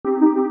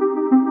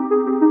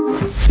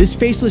This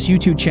faceless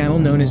YouTube channel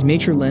known as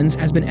Nature Lens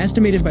has been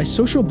estimated by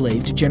Social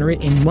Blade to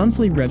generate a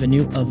monthly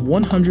revenue of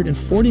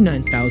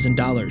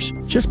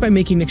 $149,000 just by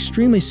making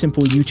extremely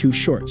simple YouTube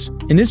shorts.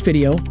 In this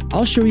video,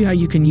 I'll show you how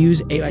you can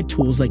use AI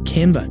tools like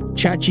Canva,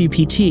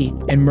 ChatGPT,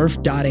 and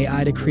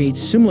Murf.AI to create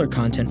similar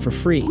content for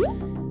free.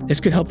 This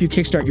could help you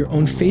kickstart your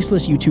own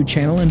faceless YouTube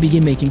channel and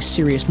begin making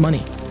serious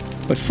money.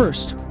 But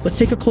first, let's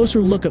take a closer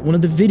look at one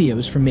of the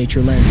videos from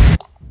Nature Lens.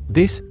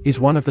 This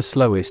is one of the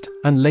slowest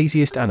and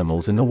laziest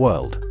animals in the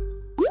world.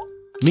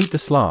 Meet the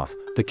sloth,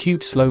 the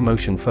cute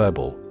slow-motion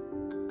furball.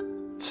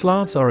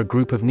 Sloths are a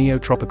group of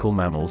neotropical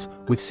mammals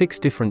with 6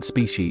 different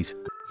species.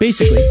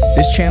 Basically,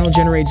 this channel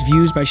generates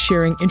views by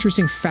sharing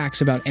interesting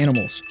facts about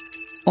animals.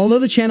 Although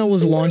the channel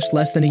was launched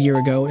less than a year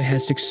ago, it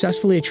has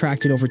successfully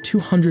attracted over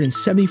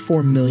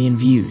 274 million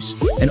views,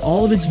 and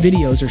all of its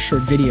videos are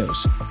short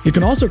videos. You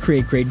can also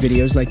create great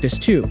videos like this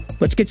too.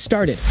 Let's get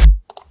started.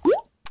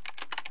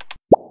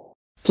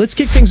 Let's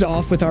kick things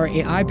off with our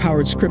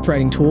AI-powered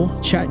scriptwriting tool,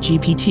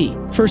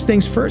 ChatGPT. First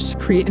things first,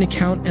 create an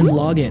account and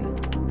log in.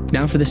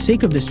 Now, for the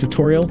sake of this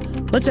tutorial,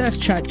 let's ask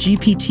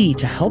ChatGPT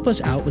to help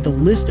us out with a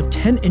list of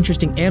 10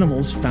 interesting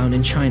animals found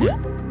in China.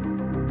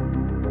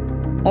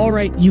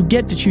 Alright, you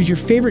get to choose your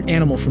favorite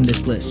animal from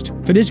this list.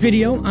 For this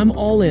video, I'm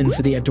all in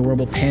for the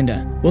adorable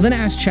panda. We'll then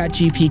ask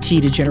ChatGPT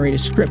to generate a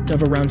script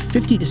of around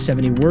 50 to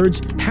 70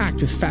 words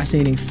packed with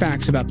fascinating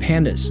facts about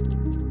pandas.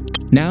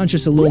 Now,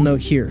 just a little note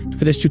here.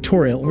 For this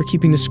tutorial, we're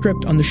keeping the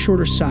script on the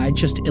shorter side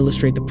just to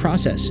illustrate the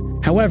process.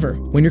 However,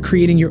 when you're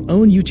creating your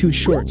own YouTube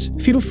shorts,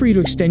 feel free to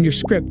extend your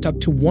script up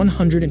to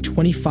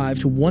 125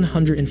 to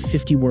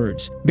 150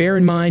 words. Bear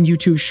in mind,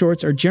 YouTube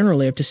shorts are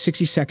generally up to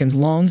 60 seconds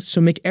long,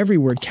 so make every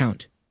word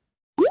count.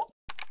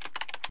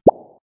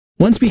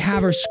 Once we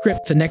have our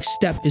script, the next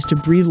step is to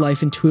breathe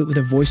life into it with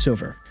a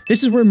voiceover.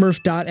 This is where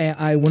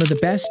Murf.AI, one of the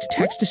best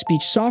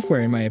text-to-speech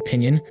software in my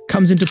opinion,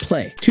 comes into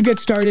play. To get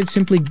started,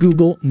 simply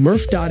Google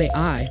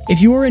Murf.AI.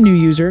 If you are a new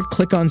user,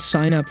 click on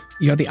Sign Up.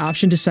 You have the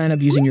option to sign up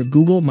using your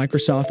Google,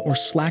 Microsoft, or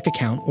Slack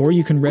account, or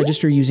you can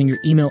register using your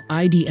email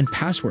ID and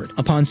password.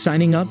 Upon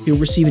signing up, you'll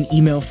receive an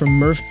email from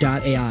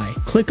Murf.AI.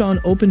 Click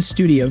on Open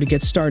Studio to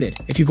get started.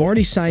 If you've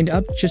already signed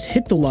up, just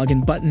hit the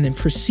login button and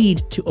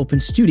proceed to Open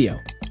Studio.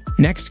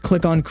 Next,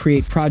 click on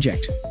Create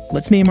Project.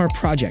 Let's name our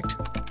project.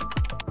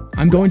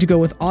 I'm going to go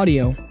with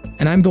audio,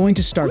 and I'm going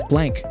to start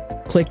blank.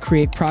 Click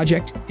Create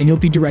Project, and you'll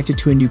be directed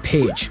to a new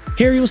page.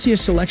 Here you'll see a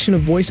selection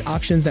of voice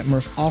options that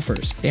Murf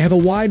offers. They have a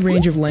wide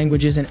range of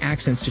languages and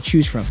accents to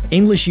choose from: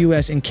 English,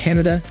 US and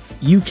Canada,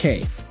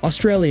 UK,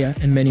 Australia,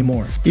 and many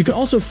more. You can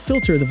also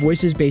filter the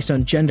voices based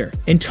on gender.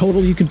 In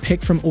total, you can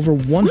pick from over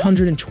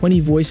 120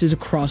 voices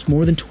across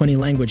more than 20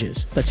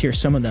 languages. Let's hear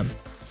some of them.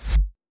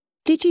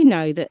 Did you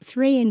know that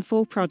 3 in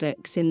 4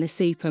 products in the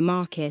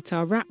supermarket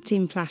are wrapped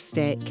in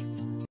plastic?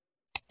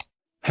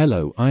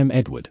 Hello, I'm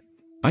Edward.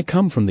 I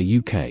come from the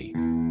UK.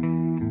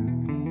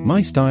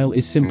 My style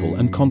is simple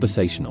and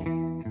conversational.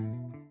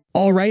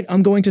 Alright,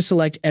 I'm going to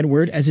select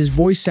Edward as his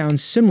voice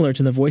sounds similar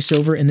to the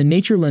voiceover in the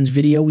Nature Lens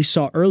video we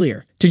saw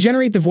earlier. To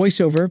generate the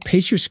voiceover,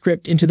 paste your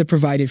script into the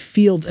provided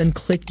field and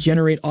click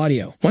Generate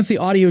Audio. Once the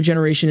audio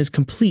generation is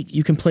complete,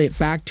 you can play it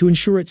back to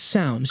ensure it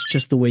sounds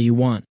just the way you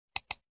want.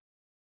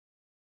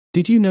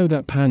 Did you know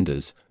that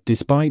pandas,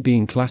 despite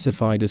being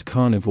classified as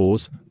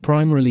carnivores,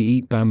 primarily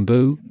eat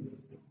bamboo?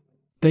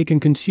 They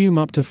can consume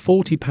up to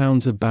 40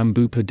 pounds of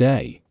bamboo per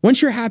day.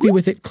 Once you're happy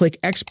with it, click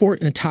Export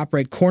in the top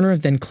right corner,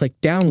 then click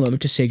Download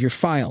to save your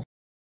file.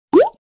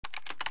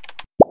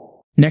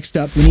 Next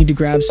up, we need to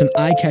grab some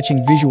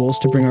eye-catching visuals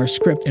to bring our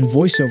script and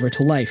voiceover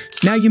to life.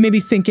 Now you may be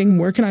thinking,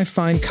 where can I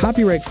find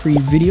copyright-free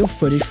video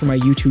footage for my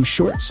YouTube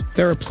shorts?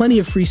 There are plenty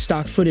of free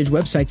stock footage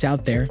websites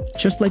out there,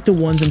 just like the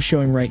ones I'm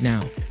showing right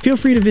now. Feel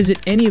free to visit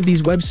any of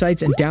these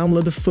websites and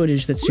download the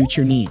footage that suits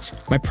your needs.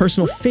 My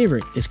personal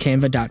favorite is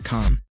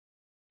Canva.com.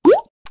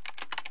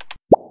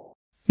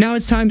 Now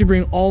it's time to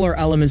bring all our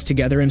elements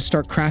together and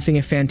start crafting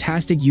a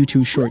fantastic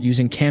YouTube short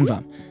using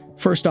Canva.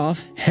 First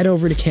off, head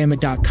over to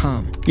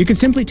Canva.com. You can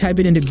simply type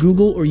it into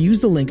Google or use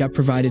the link I've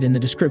provided in the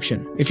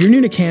description. If you're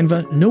new to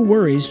Canva, no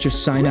worries,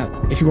 just sign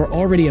up. If you are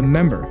already a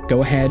member,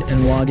 go ahead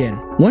and log in.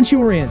 Once you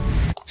are in,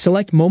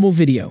 select Mobile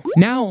Video.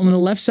 Now on the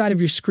left side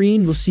of your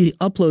screen, you'll see the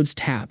Uploads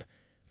tab.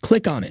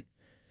 Click on it.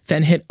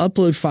 Then hit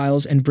Upload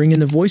Files and bring in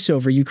the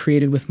voiceover you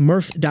created with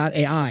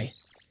Murf.AI.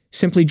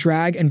 Simply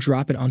drag and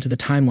drop it onto the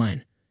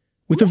timeline.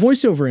 With the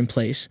voiceover in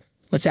place,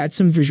 let's add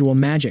some visual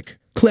magic.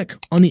 Click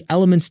on the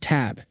Elements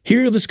tab.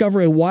 Here you'll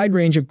discover a wide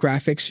range of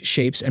graphics,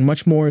 shapes, and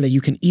much more that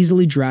you can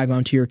easily drag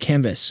onto your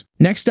canvas.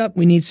 Next up,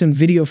 we need some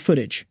video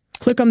footage.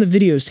 Click on the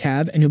Videos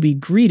tab and you'll be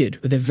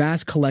greeted with a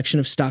vast collection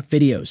of stock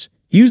videos.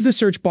 Use the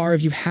search bar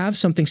if you have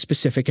something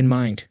specific in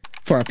mind.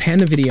 For our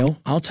panda video,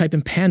 I'll type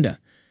in panda.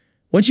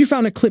 Once you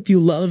found a clip you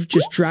love,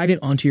 just drag it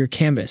onto your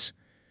canvas.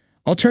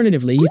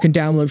 Alternatively, you can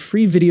download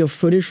free video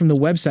footage from the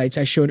websites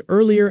I showed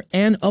earlier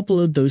and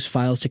upload those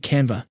files to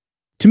Canva.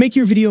 To make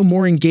your video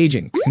more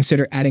engaging,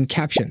 consider adding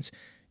captions.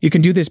 You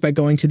can do this by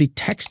going to the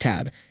Text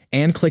tab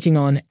and clicking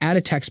on Add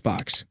a Text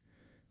box.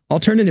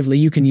 Alternatively,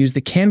 you can use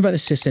the Canva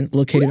assistant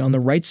located on the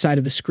right side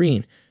of the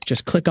screen.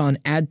 just click on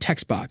Add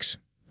Text Box.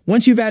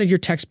 Once you've added your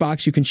text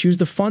box, you can choose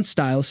the font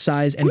style,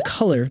 size, and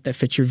color that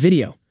fits your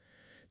video.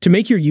 To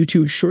make your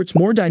YouTube shorts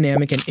more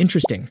dynamic and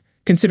interesting,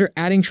 consider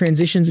adding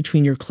transitions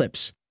between your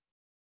clips.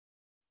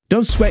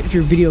 Don't sweat if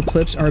your video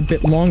clips are a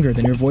bit longer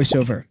than your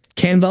voiceover.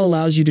 Canva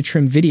allows you to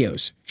trim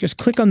videos. Just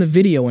click on the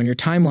video on your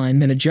timeline,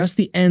 then adjust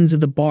the ends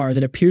of the bar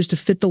that appears to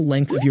fit the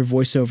length of your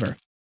voiceover.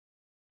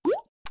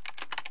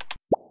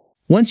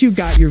 Once you've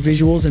got your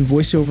visuals and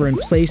voiceover in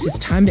place, it's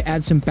time to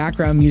add some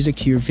background music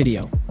to your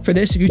video. For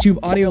this, YouTube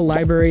Audio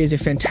Library is a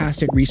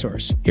fantastic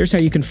resource. Here's how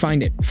you can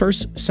find it.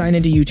 First, sign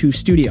into YouTube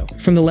Studio.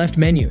 From the left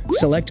menu,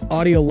 select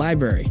Audio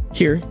Library.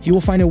 Here, you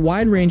will find a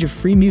wide range of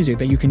free music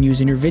that you can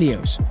use in your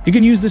videos. You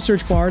can use the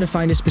search bar to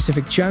find a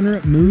specific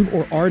genre, mood,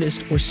 or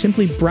artist, or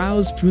simply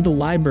browse through the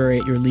library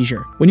at your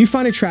leisure. When you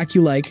find a track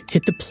you like,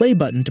 hit the play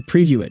button to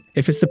preview it.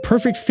 If it's the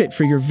perfect fit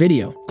for your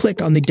video,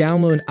 click on the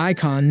download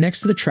icon next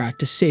to the track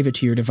to save it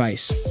to your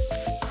device.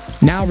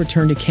 Now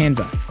return to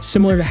Canva.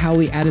 Similar to how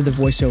we added the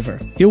voiceover,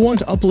 you'll want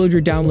to upload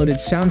your downloaded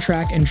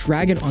soundtrack and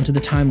drag it onto the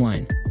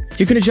timeline.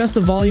 You can adjust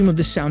the volume of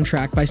the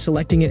soundtrack by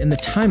selecting it in the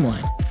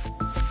timeline,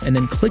 and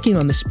then clicking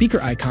on the speaker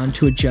icon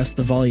to adjust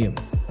the volume.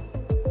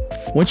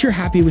 Once you're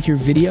happy with your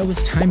video,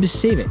 it's time to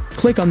save it.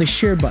 Click on the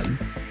Share button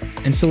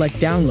and select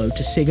Download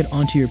to save it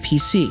onto your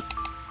PC.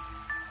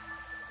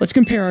 Let's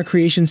compare our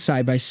creations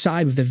side by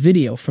side with the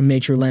video from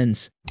Nature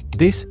Lens.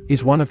 This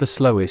is one of the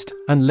slowest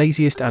and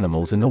laziest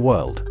animals in the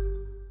world.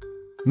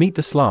 Meet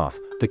the sloth,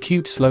 the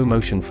cute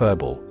slow-motion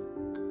furball.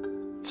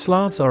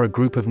 Sloths are a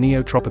group of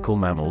neotropical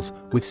mammals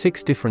with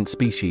 6 different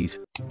species.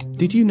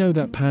 Did you know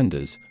that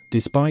pandas,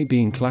 despite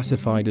being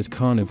classified as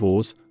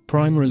carnivores,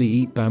 primarily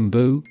eat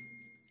bamboo?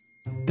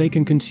 They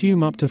can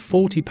consume up to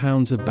 40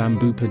 pounds of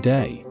bamboo per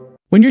day.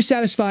 When you're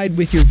satisfied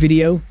with your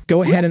video,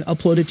 go ahead and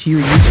upload it to your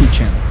YouTube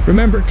channel.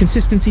 Remember,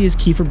 consistency is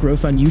key for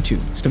growth on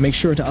YouTube, so make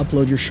sure to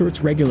upload your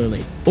shorts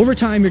regularly. Over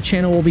time, your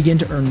channel will begin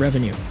to earn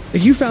revenue.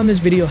 If you found this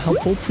video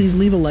helpful, please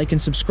leave a like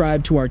and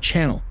subscribe to our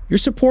channel. Your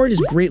support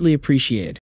is greatly appreciated.